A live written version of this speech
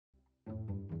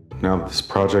now that this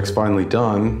project's finally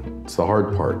done, it's the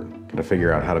hard part. Gotta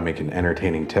figure out how to make an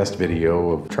entertaining test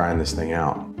video of trying this thing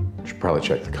out. Should probably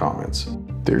check the comments.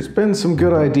 There's been some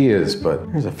good ideas,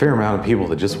 but there's a fair amount of people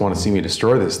that just want to see me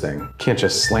destroy this thing. Can't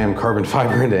just slam carbon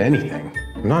fiber into anything.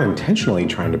 I'm not intentionally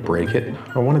trying to break it,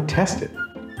 I want to test it.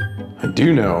 I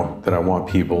do know that I want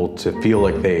people to feel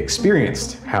like they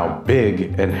experienced how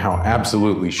big and how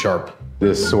absolutely sharp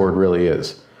this sword really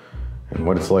is, and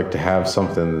what it's like to have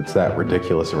something that's that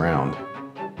ridiculous around.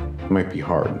 It might be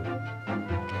hard.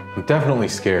 I'm definitely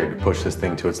scared to push this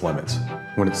thing to its limits.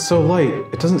 When it's so light,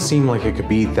 it doesn't seem like it could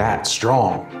be that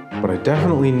strong, but I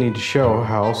definitely need to show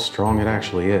how strong it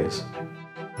actually is.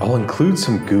 I'll include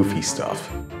some goofy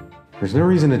stuff. There's no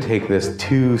reason to take this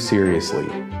too seriously.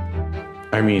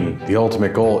 I mean, the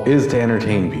ultimate goal is to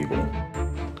entertain people.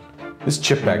 This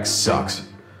chip bag sucks.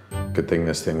 Good thing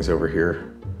this thing's over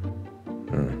here.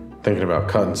 Thinking about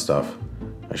cutting stuff.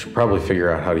 I should probably figure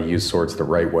out how to use swords the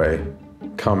right way.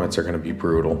 Comments are gonna be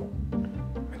brutal.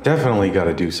 I definitely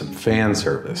gotta do some fan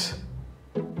service.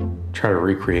 Try to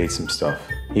recreate some stuff,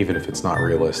 even if it's not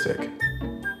realistic.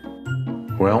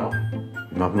 Well,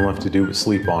 nothing left to do but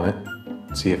sleep on it.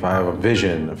 See if I have a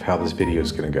vision of how this video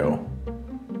is gonna go.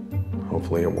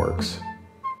 Hopefully it works.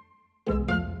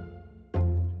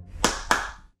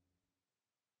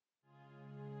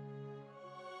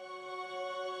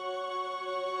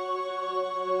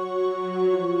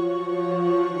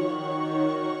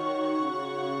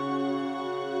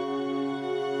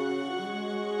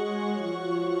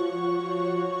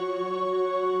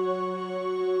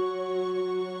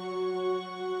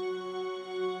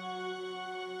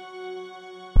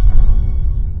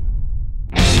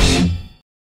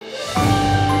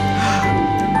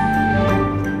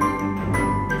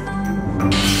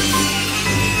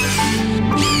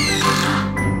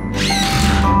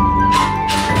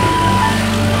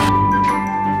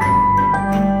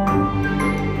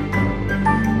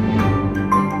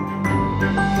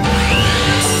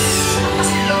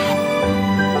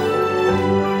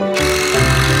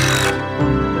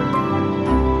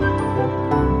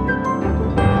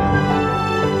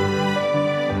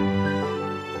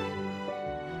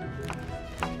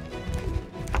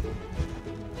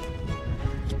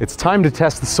 It's time to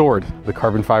test the sword, the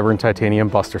carbon fiber and titanium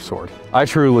Buster sword. I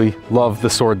truly love the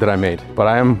sword that I made, but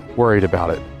I am worried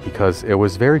about it because it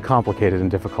was very complicated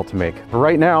and difficult to make. But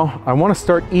right now, I want to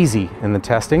start easy in the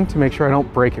testing to make sure I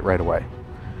don't break it right away.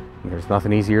 And there's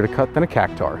nothing easier to cut than a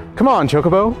Cactuar. Come on,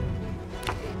 Chocobo!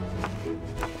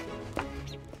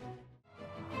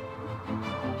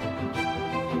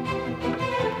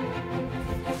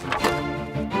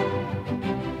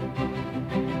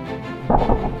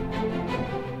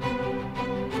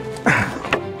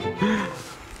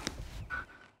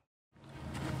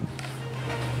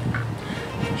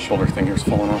 Shoulder finger's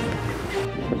falling off.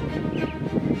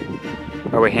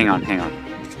 Oh wait, hang on.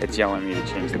 It's yelling at me to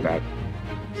change the bag.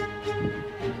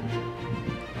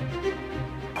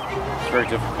 It's very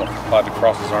difficult. Glad to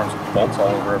cross his arms with bolts all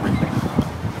over everything.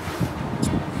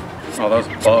 Oh, that was a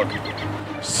bug.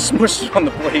 Smushed it on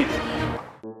the blade.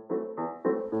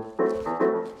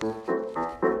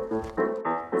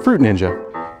 Fruit Ninja.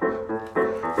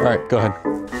 All right, go ahead.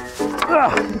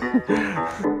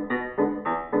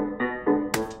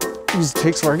 Use the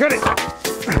takes where I got it.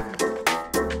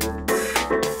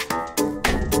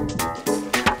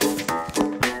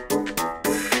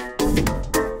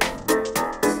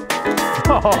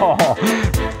 Oh.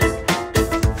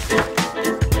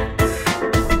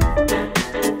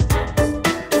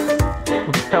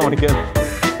 That one again.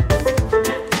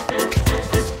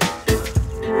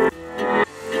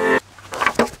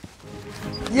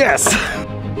 Yes!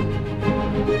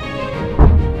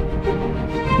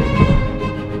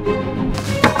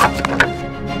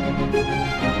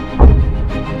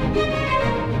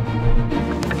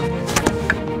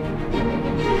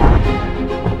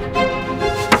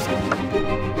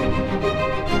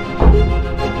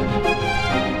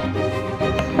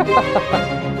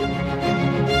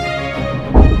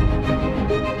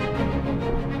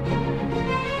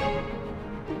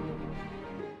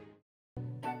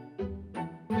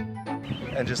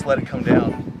 And just let it come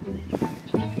down.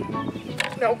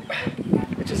 Nope.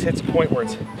 It just hits a point where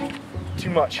it's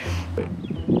too much.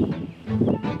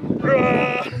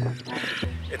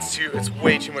 It's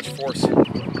way too much force.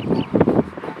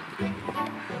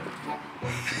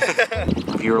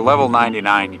 If you were level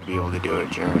 99, you'd be able to do it,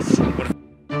 Jairus.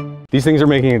 These things are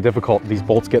making it difficult. These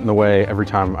bolts get in the way every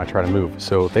time I try to move,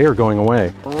 so they are going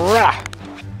away.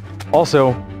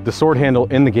 Also, the sword handle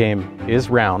in the game is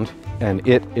round, and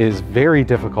it is very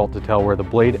difficult to tell where the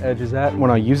blade edge is at when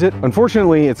I use it.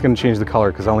 Unfortunately, it's going to change the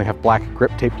color because I only have black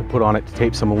grip tape to put on it to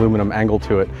tape some aluminum angle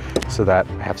to it so that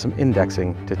I have some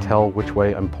indexing to tell which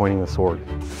way I'm pointing the sword.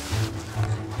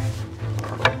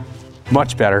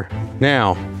 Much better.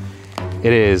 Now,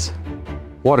 it is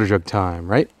water jug time,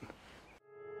 right?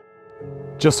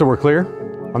 Just so we're clear,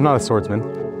 I'm not a swordsman.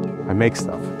 I make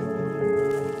stuff.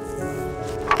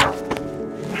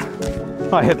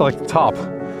 Oh, I hit like the top.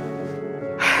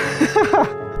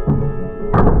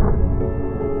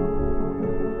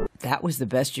 That was the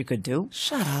best you could do?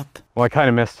 Shut up. Well, I kind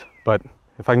of missed, but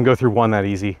if I can go through one that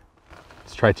easy,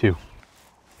 let's try two.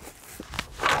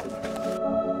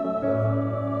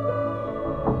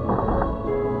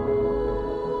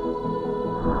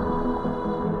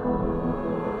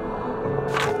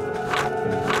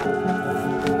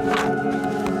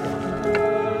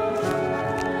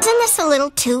 A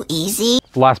little too easy.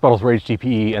 The last bottles were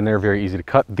HDPE and they're very easy to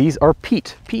cut. These are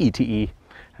PETE, P-E-T-E,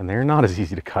 and they're not as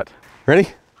easy to cut. Ready?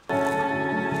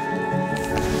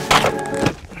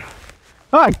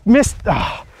 Oh, I missed.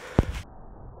 Oh.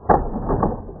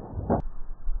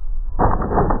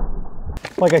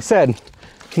 Like I said,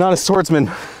 not a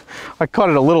swordsman. I caught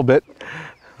it a little bit.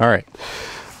 All right.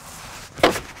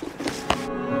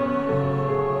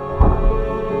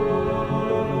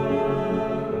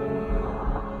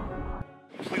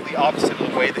 Opposite of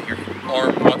the way that your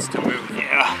arm wants to move.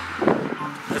 Yeah.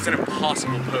 That's an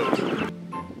impossible pose.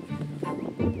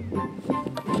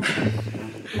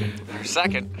 For a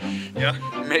second. Yeah.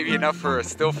 Maybe enough for a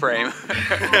still frame.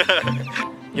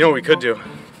 You know what we could do?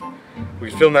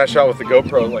 We could film that shot with the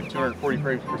GoPro at like 240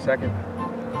 frames per second.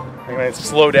 And then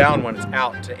slow down when it's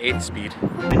out to 8th speed.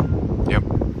 Yep.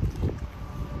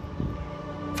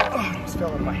 Oh, I almost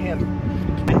fell in my hand.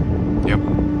 Yep.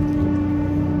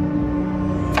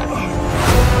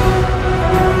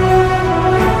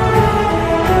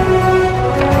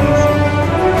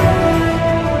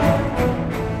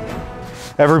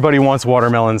 Everybody wants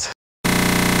watermelons.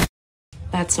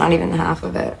 That's not even half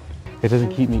of it. It doesn't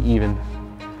keep me even.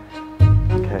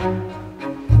 Okay.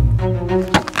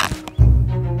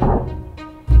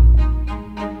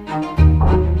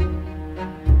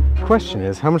 Question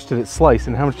is, how much did it slice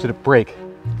and how much did it break?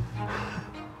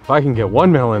 If I can get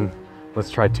one melon,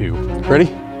 let's try two.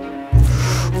 Ready?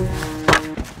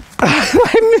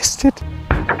 I missed it.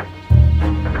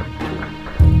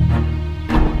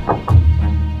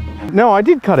 No, I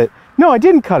did cut it. No, I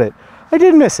didn't cut it. I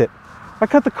did miss it. I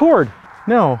cut the cord.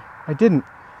 No, I didn't.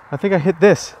 I think I hit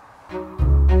this.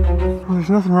 Well, there's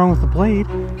nothing wrong with the blade.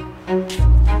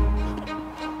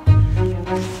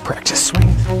 Practice swing.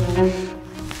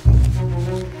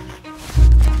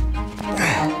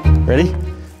 Ready?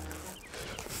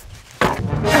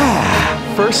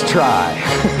 First try.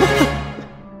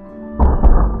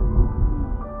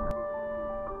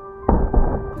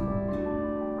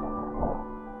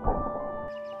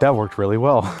 That worked really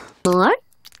well. What?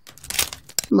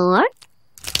 What?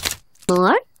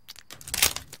 What?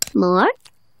 What?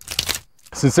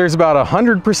 Since there's about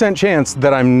 100% chance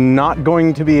that I'm not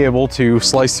going to be able to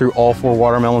slice through all 4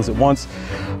 watermelons at once,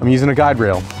 I'm using a guide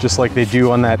rail, just like they do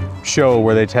on that show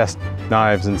where they test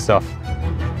knives and stuff.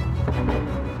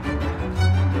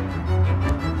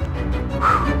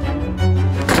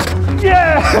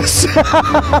 Yes!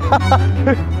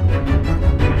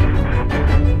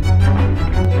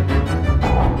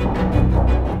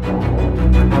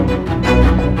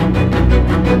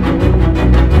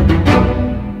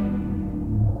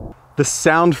 The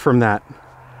sound from that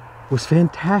was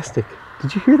fantastic.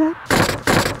 Did you hear that?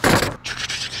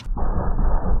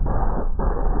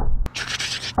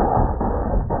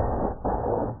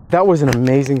 That was an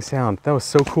amazing sound. That was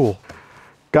so cool.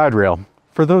 Guide rail,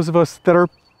 for those of us that are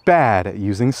bad at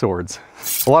using swords.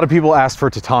 A lot of people asked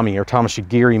for tatami or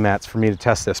tamashigiri mats for me to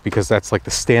test this because that's like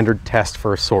the standard test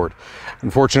for a sword.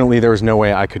 Unfortunately, there was no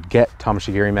way I could get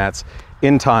tamashigiri mats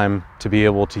in time to be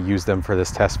able to use them for this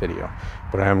test video,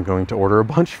 but I am going to order a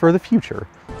bunch for the future.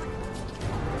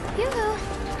 Yoo-hoo.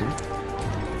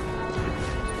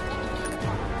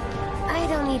 I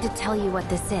don't need to tell you what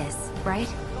this is, right?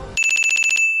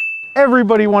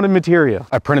 Everybody wanted Materia.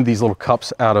 I printed these little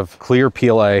cups out of clear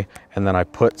PLA, and then I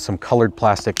put some colored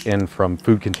plastic in from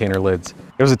food container lids.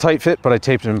 It was a tight fit, but I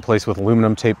taped it in place with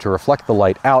aluminum tape to reflect the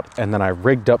light out, and then I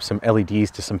rigged up some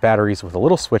LEDs to some batteries with a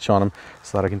little switch on them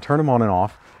so that I can turn them on and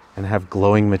off and have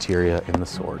glowing Materia in the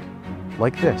sword,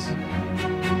 like this.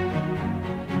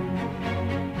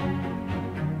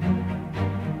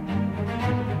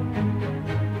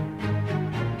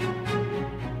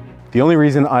 The only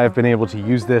reason I have been able to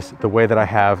use this the way that I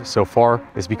have so far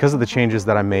is because of the changes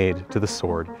that I made to the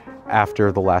sword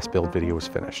after the last build video was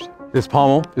finished. This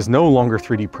pommel is no longer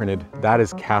 3D printed. That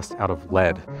is cast out of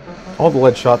lead. All the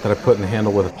lead shot that I put in the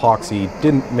handle with epoxy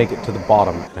didn't make it to the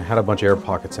bottom. And I had a bunch of air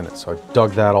pockets in it, so I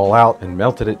dug that all out and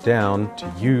melted it down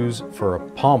to use for a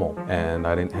pommel. And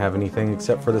I didn't have anything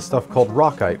except for this stuff called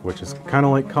rockite, which is kind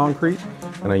of like concrete.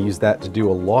 And I used that to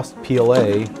do a lost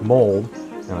PLA mold,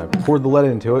 and I poured the lead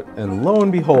into it, and lo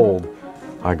and behold,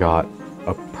 I got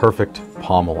a perfect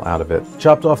pommel out of it.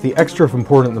 Chopped off the extra from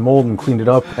pouring it in the mold and cleaned it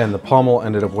up, and the pommel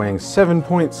ended up weighing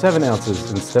 7.7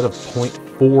 ounces instead of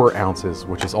 0.4 ounces,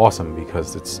 which is awesome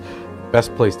because it's the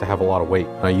best place to have a lot of weight.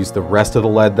 I used the rest of the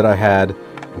lead that I had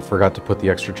and forgot to put the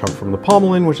extra chunk from the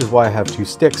pommel in, which is why I have 2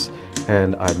 sticks,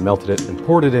 and I melted it and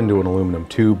poured it into an aluminum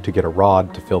tube to get a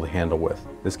rod to fill the handle with.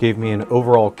 This gave me an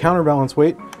overall counterbalance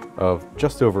weight of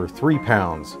just over 3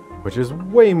 pounds, which is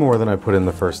way more than I put in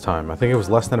the first time. I think it was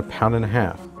less than 1.5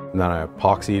 pounds. And then I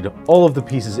epoxied all of the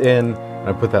pieces in, and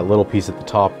I put that little piece at the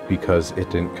top because it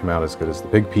didn't come out as good as the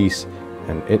big piece,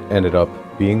 and it ended up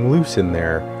being loose in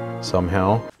there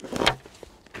somehow.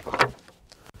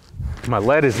 My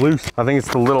lead is loose. I think it's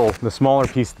the smaller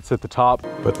piece that's at the top,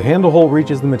 but the handle hole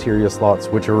reaches the Materia slots,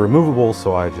 which are removable,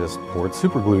 so I just poured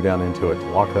super glue down into it to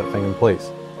lock that thing in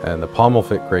place. And the pommel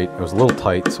fit great. It was a little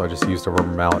tight, so I just used a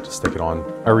rubber mallet to stick it on.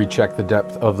 I rechecked the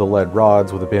depth of the lead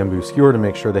rods with a bamboo skewer to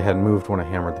make sure they hadn't moved when I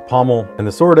hammered the pommel, and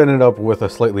the sword ended up with a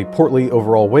slightly portly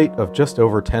overall weight of just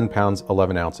over 10 pounds,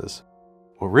 11 ounces.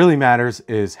 What really matters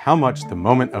is how much the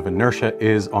moment of inertia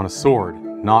is on a sword,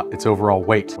 not its overall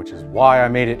weight, which is why I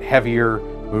made it heavier,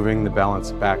 moving the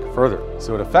balance back further.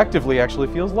 So it effectively actually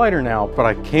feels lighter now, but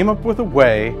I came up with a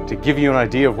way to give you an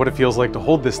idea of what it feels like to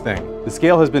hold this thing. The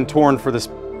scale has been torn for this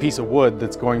piece of wood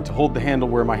that's going to hold the handle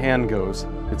where my hand goes.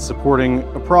 It's supporting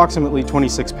approximately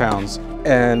 26 pounds,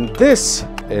 and this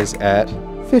is at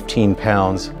 15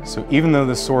 pounds. So even though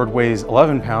this sword weighs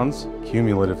 11 pounds,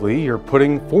 cumulatively, you're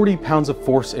putting 40 pounds of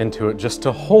force into it just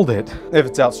to hold it if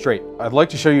it's out straight. I'd like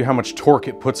to show you how much torque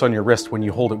it puts on your wrist when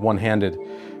you hold it one-handed,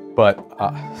 but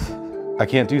I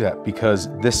can't do that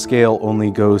because this scale only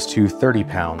goes to 30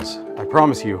 pounds. I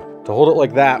promise you, to hold it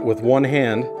like that with one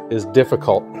hand is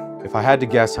difficult. If I had to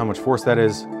guess how much force that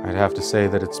is, I'd have to say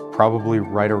that it's probably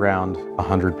right around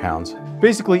 100 pounds.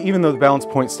 Basically, even though the balance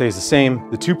point stays the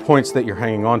same, the 2 points that you're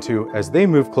hanging onto, as they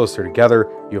move closer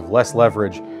together, you have less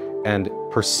leverage and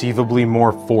perceivably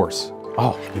more force.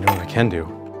 Oh, you know what I can do?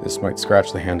 This might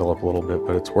scratch the handle up a little bit,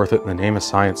 but it's worth it in the name of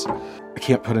science. I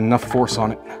can't put enough force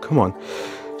on it. Come on,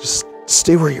 just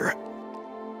stay where you're at.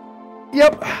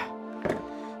 Yep,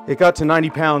 it got to 90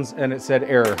 pounds and it said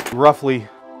error. Roughly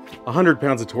 100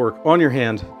 pounds of torque on your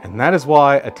hand, and that is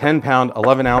why a 10-pound,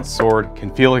 11-ounce sword can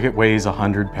feel like it weighs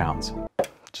 100 pounds.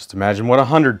 Just imagine what a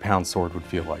 100-pound sword would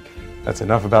feel like. That's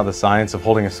enough about the science of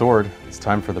holding a sword. It's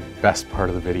time for the best part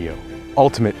of the video.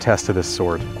 Ultimate test of this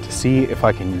sword, to see if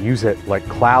I can use it like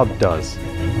Cloud does.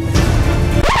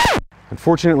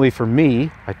 Unfortunately for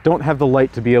me, I don't have the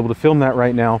light to be able to film that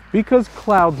right now because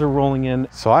clouds are rolling in,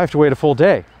 so I have to wait a full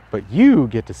day. But you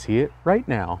get to see it right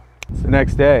now. It's the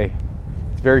next day.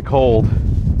 It's very cold,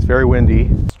 it's very windy,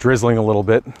 it's drizzling a little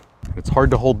bit. It's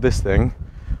hard to hold this thing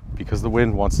because the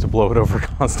wind wants to blow it over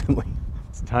constantly.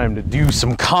 It's time to do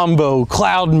some combo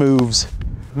cloud moves.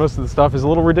 Most of the stuff is a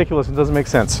little ridiculous and doesn't make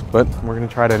sense, but we're gonna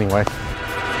try it anyway.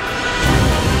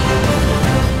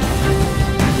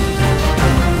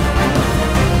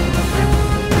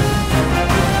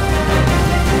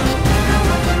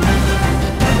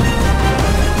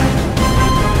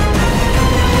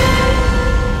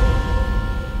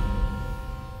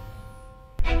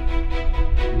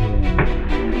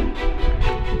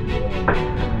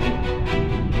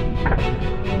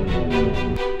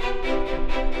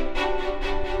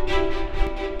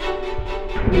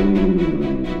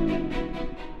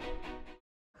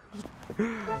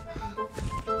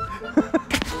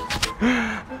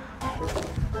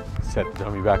 Set the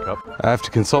dummy back up. I have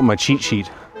to consult my cheat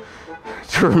sheet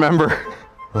to remember.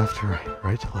 Left to right,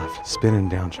 right to left, spin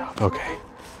and down job. Okay.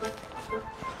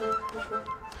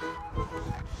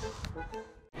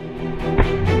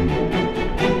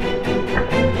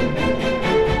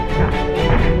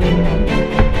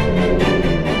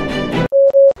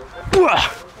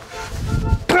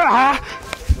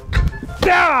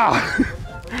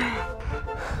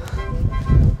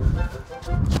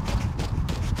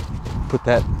 Put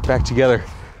that back together.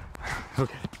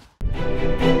 Okay.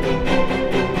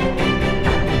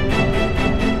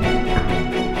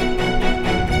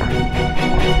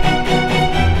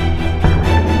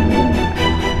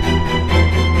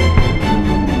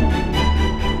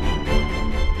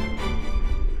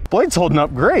 Blade's holding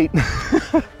up great.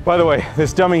 By the way,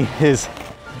 this dummy is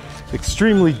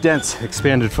extremely dense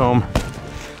expanded foam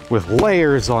with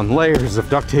layers on layers of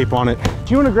duct tape on it.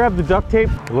 Do you want to grab the duct tape?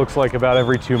 It looks like about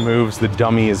every 2 moves, the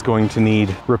dummy is going to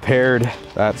need repaired.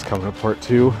 That's coming apart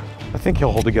too. I think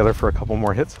he'll hold together for a couple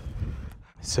more hits.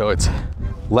 So it's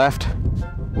left,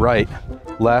 right,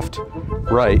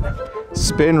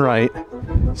 spin right,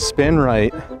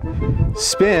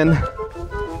 spin,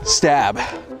 stab.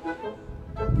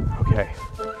 Okay.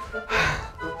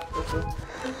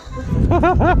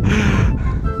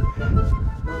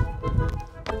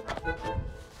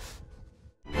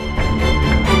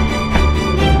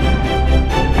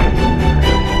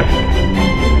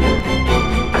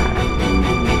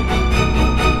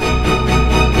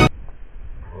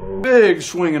 Big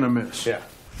swing and a miss. Yeah.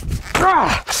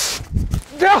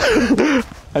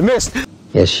 I missed.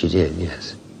 Yes, you did,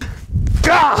 yes.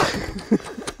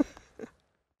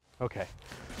 Okay,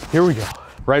 here we go.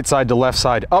 Right side to left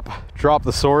side, up, drop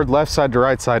the sword. Left side to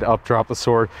right side, up, drop the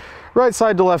sword. Right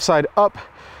side to left side, up.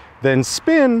 Then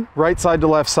spin, right side to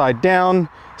left side, down.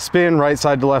 Spin, right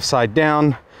side to left side,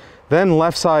 down. Then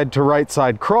left side to right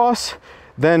side, cross.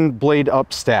 Then blade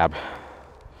up, stab.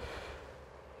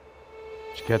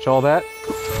 Did you catch all that?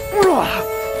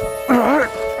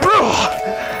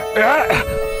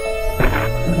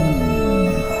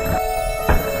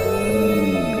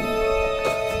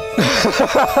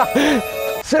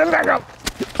 Sit him back up.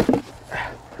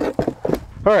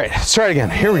 All right, let's try it again.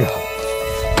 Here we go.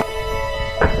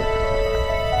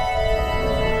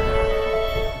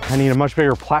 I need a much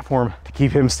bigger platform to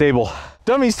keep him stable.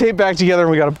 Dummies taped back together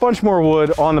and we got a bunch more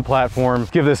wood on the platform.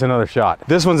 Give this another shot.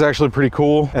 This one's actually pretty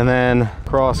cool. And then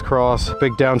cross, cross,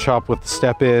 big down chop with the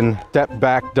step in, step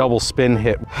back, double spin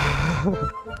hit.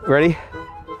 Ready?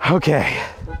 Okay.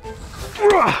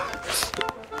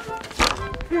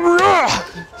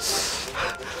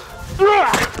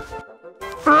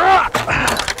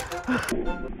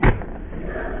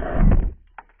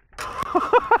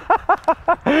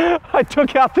 I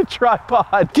took out the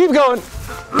tripod. Keep going.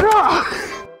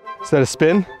 Is that a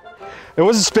spin? It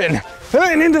was a spin.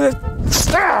 And into the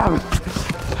stab.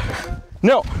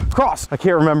 No, cross. I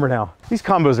can't remember now. These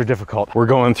combos are difficult. We're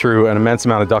going through an immense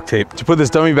amount of duct tape to put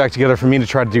this dummy back together for me to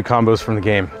try to do combos from the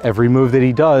game. Every move that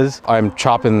he does, I'm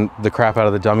chopping the crap out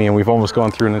of the dummy, and we've almost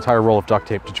gone through an entire roll of duct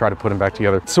tape to try to put him back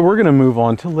together. So we're gonna move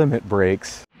on to limit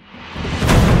breaks.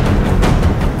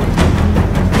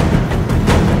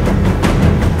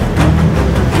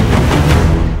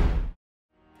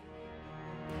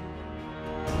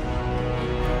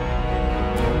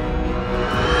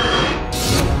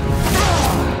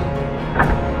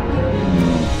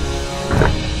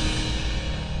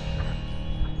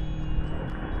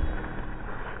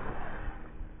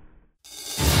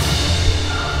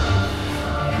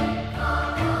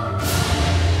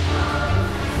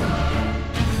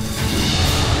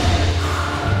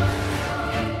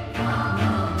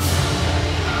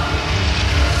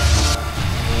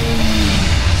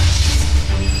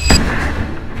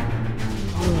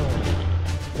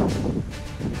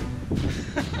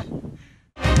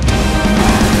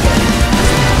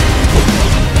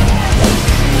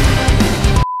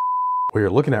 What you're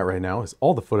looking at right now is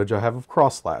all the footage I have of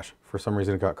Cross Slash. For some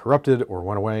reason it got corrupted or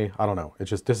went away, I don't know. It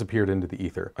just disappeared into the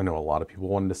ether. I know a lot of people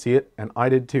wanted to see it, and I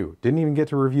did too. Didn't even get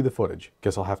to review the footage.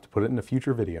 Guess I'll have to put it in a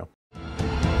future video.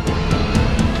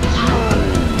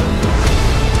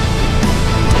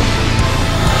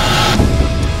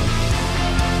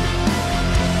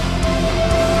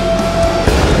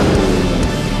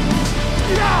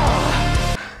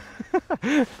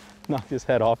 Knocked his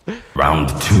head off. Round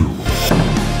 2.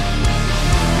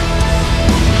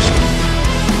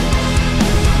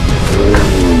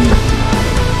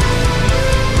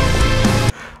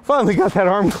 Finally got that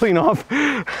arm clean off.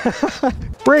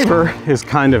 Braver is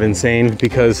kind of insane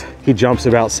because he jumps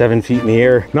about 7 feet in the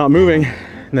air, not moving,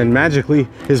 and then magically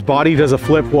his body does a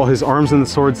flip while his arms and the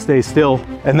sword stay still,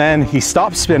 and then he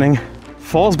stops spinning,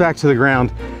 falls back to the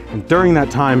ground, and during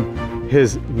that time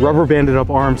his rubber banded up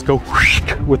arms go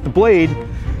with the blade,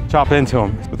 chop into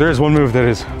him. But there is one move that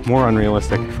is more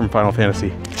unrealistic from Final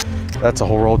Fantasy. That's a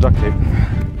whole roll of duct tape.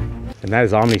 And that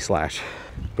is Omnislash,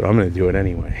 but I'm gonna do it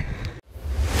anyway.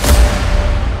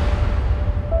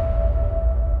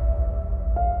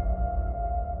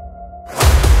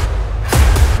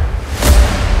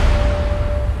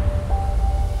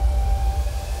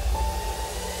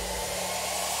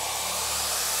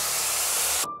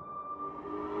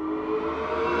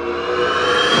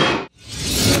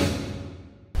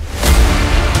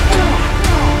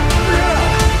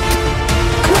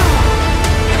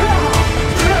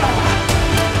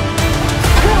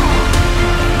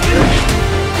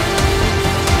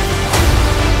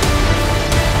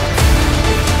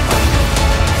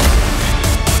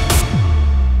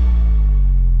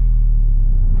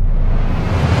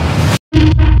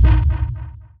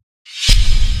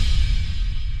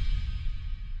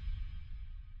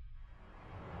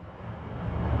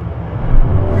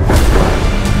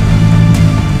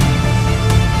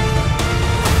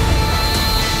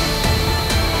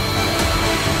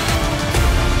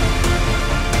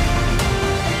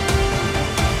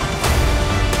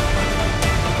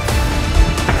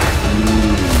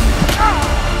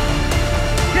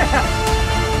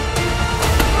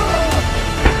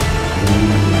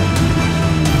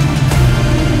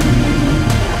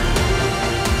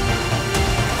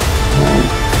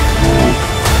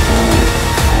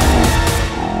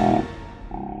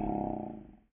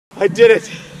 I did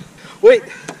it. Wait.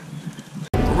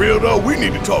 For real though, we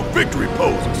need to talk victory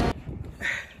poses.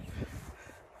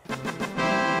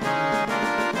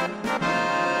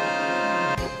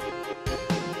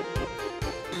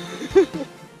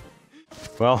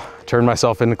 Well, turned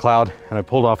myself into Cloud and I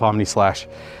pulled off Omnislash.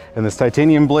 And this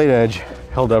titanium blade edge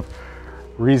held up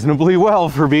reasonably well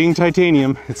for being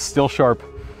titanium. It's still sharp.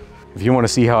 If you want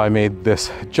to see how I made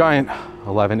this giant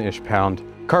 11-ish pound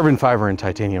carbon fiber and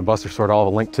titanium Buster Sword, I'll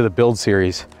have a link to the build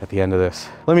series at the end of this.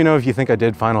 Let me know if you think I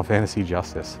did Final Fantasy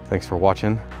justice. Thanks for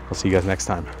watching. I'll see you guys next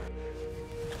time.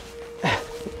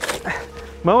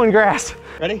 Mowing grass.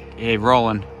 Ready? Hey,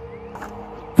 rolling.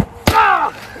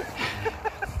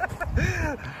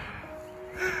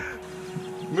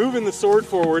 Moving the sword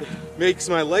forward makes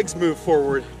my legs move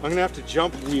forward. I'm gonna have to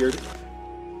jump weird.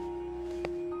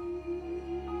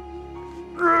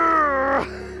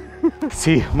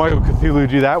 See Michael Cthulhu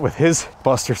do that with his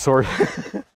Buster Sword.